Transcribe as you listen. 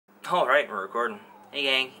Alright, we're recording. Hey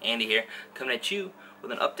gang, Andy here, coming at you with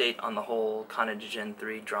an update on the whole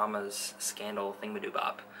Kanadajin3 drama's scandal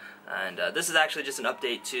thingamadoo-bop. And this is actually just an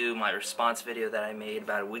update to my response video that I made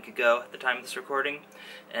about a week ago at the time of this recording.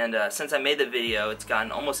 And since I made the video, it's gotten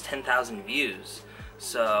almost 10,000 views.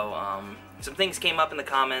 So some things came up in the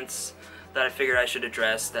comments that I figured I should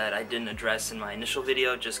address that I didn't address in my initial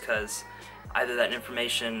video just because either that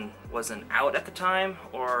information wasn't out at the time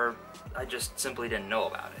or I just simply didn't know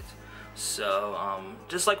about it. So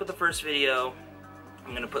just like with the first video, I'm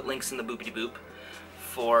going to put links in the boopity boop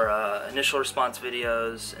for initial response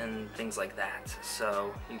videos and things like that.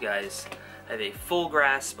 So you guys have a full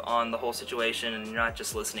grasp on the whole situation and you're not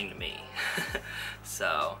just listening to me.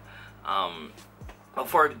 So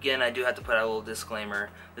before I begin, I do have to put out a little disclaimer.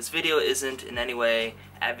 This video isn't in any way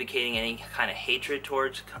advocating any kind of hatred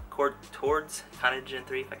towards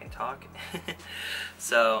Kanadajin3, if I can talk.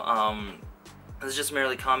 So this is just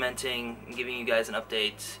merely commenting and giving you guys an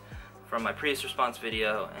update from my previous response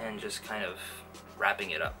video and just kind of wrapping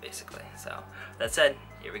it up, basically. So that said,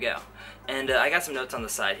 here we go. And I got some notes on the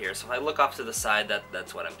side here, so if I look off to the side,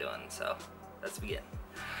 that's what I'm doing. So let's begin.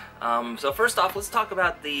 So first off, let's talk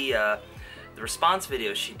about the response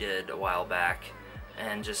video she did a while back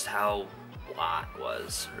and just how blah it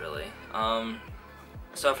was, really.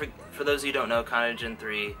 So for those of you who don't know,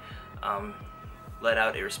 Kanadajin3 let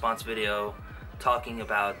out a response video talking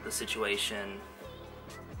about the situation,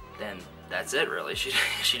 and that's it, really.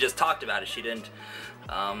 She just talked about it. She didn't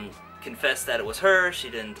confess that it was her. She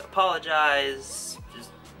didn't apologize. Just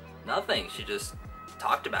nothing. She just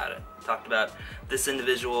talked about it. Talked about this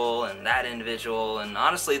individual and that individual, and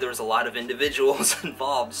honestly there was a lot of individuals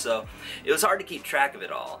involved, so it was hard to keep track of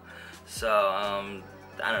it all. So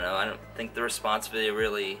I don't know, I don't think the response video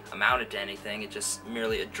really amounted to anything. It just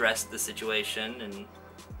merely addressed the situation, and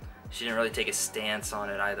she didn't really take a stance on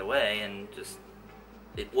it either way, and just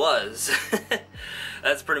it was.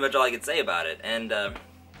 That's pretty much all I could say about it. And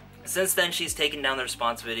since then she's taken down the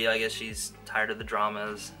response video. I guess she's tired of the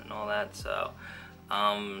dramas and all that. So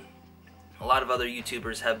a lot of other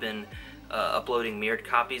YouTubers have been uploading mirrored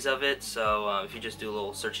copies of it, so if you just do a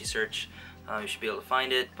little searchy search, you should be able to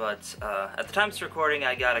find it. But at the time of this recording,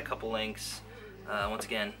 I got a couple links. Once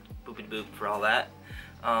again, boopity boop for all that.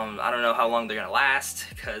 I don't know how long they're going to last,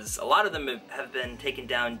 because a lot of them have been taken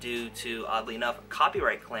down due to, oddly enough, a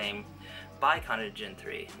copyright claim by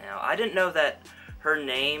Kanadajin3. Now, I didn't know that her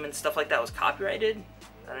name and stuff like that was copyrighted.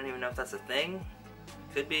 I don't even know if that's a thing.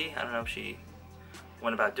 Could be. I don't know if she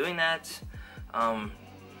went about doing that.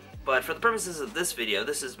 But for the purposes of this video,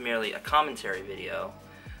 this is merely a commentary video.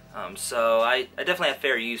 So I definitely have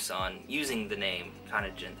fair use on using the name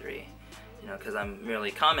Kanadajin3, you know, because I'm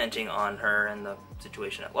merely commenting on her and the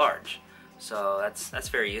situation at large. So that's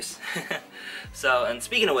fair use. So, and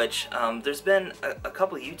speaking of which, there's been a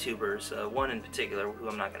couple of YouTubers, one in particular who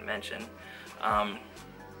I'm not going to mention,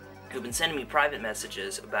 who've been sending me private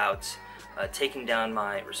messages about taking down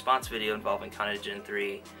my response video involving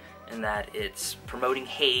Kanadajin3, and that it's promoting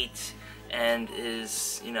hate and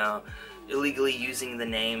is, you know, illegally using the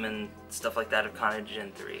name and stuff like that of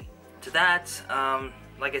Kanadajin3. To that,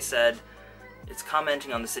 like I said, it's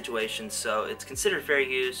commenting on the situation, so it's considered fair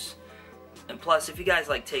use. And plus, if you guys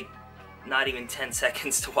like take not even 10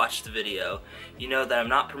 seconds to watch the video, you know that I'm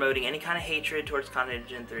not promoting any kind of hatred towards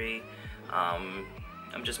Kanadajin3.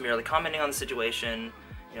 I'm just merely commenting on the situation,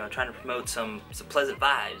 you know, trying to promote some pleasant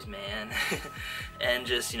vibes, man. And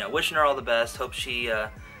just, you know, wishing her all the best. Hope she,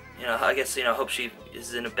 you know, I guess, you know, hope she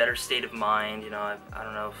is in a better state of mind. You know, I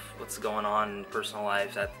don't know what's going on in personal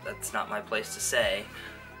life. That's not my place to say.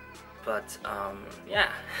 But,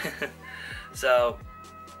 yeah. So,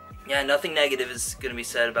 yeah, nothing negative is going to be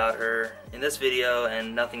said about her in this video,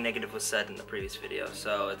 and nothing negative was said in the previous video.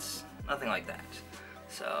 So it's nothing like that.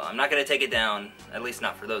 So I'm not going to take it down, at least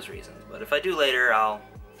not for those reasons. But if I do later, I'll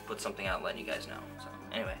put something out letting you guys know. So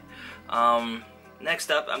anyway,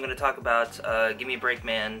 next up I'm going to talk about Give Me a Break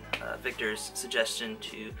Man, Victor's suggestion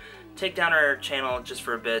to take down our channel just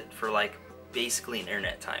for a bit for like basically an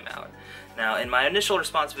internet timeout. Now in my initial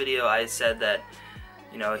response video I said that,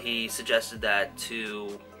 you know, he suggested that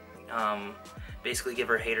to basically give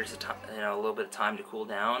our haters a little bit of time to cool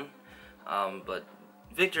down, but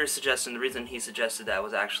Victor's suggestion, the reason he suggested that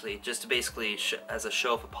was actually just to basically as a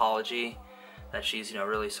show of apology, that she's, you know,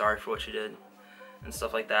 really sorry for what she did and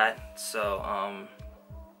stuff like that. So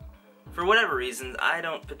for whatever reason, I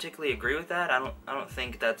don't particularly agree with that. I don't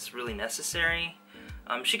think that's really necessary.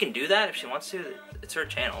 She can do that if she wants to. It's her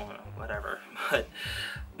channel, whatever. But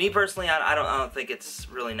me personally, I don't think it's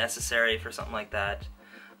really necessary for something like that.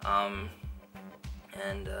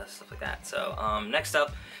 and stuff like that. So next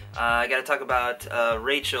up, I got to talk about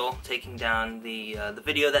Rachel taking down the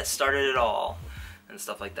video that started it all and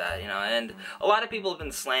stuff like that, you know. And a lot of people have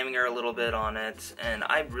been slamming her a little bit on it, and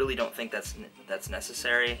I really don't think that's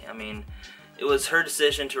necessary. I mean, it was her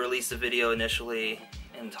decision to release the video initially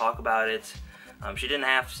and talk about it. She didn't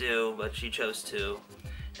have to, but she chose to.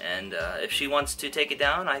 And if she wants to take it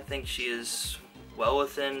down, I think she is well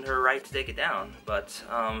within her right to take it down. But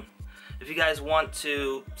if you guys want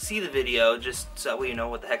to see the video, just so that way you know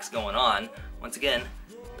what the heck's going on, once again,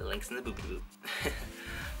 the link's in the boop-boop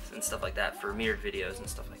and stuff like that for mirrored videos and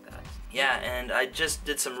stuff like that. Yeah, and I just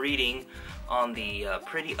did some reading on the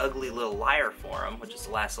Pretty Ugly Little Liar forum, which is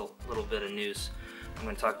the last little bit of news I'm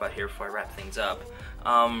going to talk about here before I wrap things up.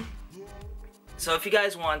 So if you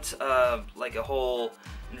guys want like a whole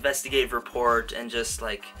investigative report and just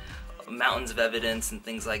like mountains of evidence and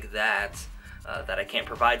things like that that I can't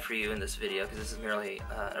provide for you in this video, because this is merely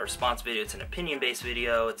a response video. It's an opinion-based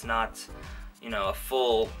video. It's not, you know, a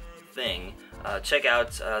full thing. Check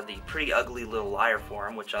out the Pretty Ugly Little Liar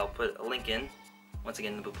forum, which I'll put a link in, once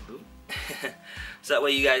again, in the boop-boop. So that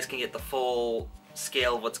way you guys can get the full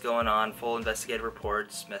scale of what's going on, full investigative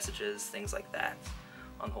reports, messages, things like that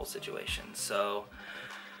on the whole situation. So,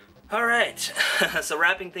 alright, so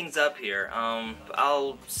wrapping things up here,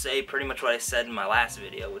 I'll say pretty much what I said in my last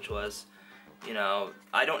video, which was, you know,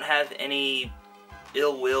 I don't have any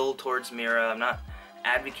ill will towards Mira. I'm not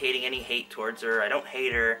advocating any hate towards her. I don't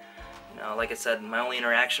hate her. You know, like I said, my only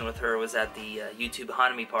interaction with her was at the YouTube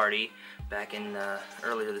Hanami party back in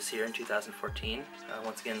earlier this year in 2014.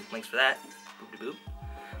 Once again, links for that. Boop-de-boop.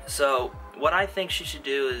 So, what I think she should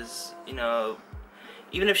do is, you know,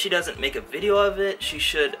 even if she doesn't make a video of it, she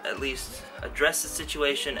should at least address the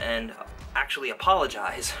situation and actually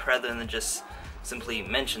apologize rather than just simply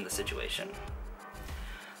mention the situation.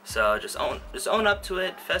 So just own up to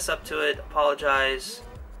it, fess up to it, apologize,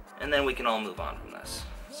 and then we can all move on from this.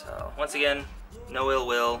 So once again, no ill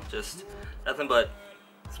will, just nothing but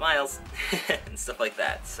smiles and stuff like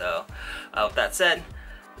that. So with that said,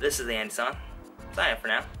 this is TheAndySan. Signing off for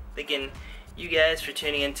now. Thanking you guys for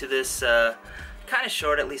tuning into this kind of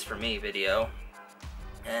short, at least for me, video,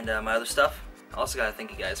 and my other stuff. Also gotta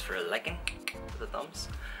thank you guys for liking with the thumbs,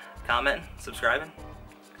 commenting, subscribing,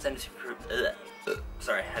 send a few,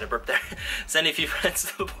 sorry, I had a burp there. Send a few friends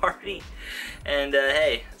to the party, and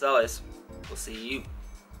hey, as always, we'll see you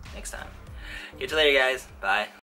next time. Catch you later, guys. Bye.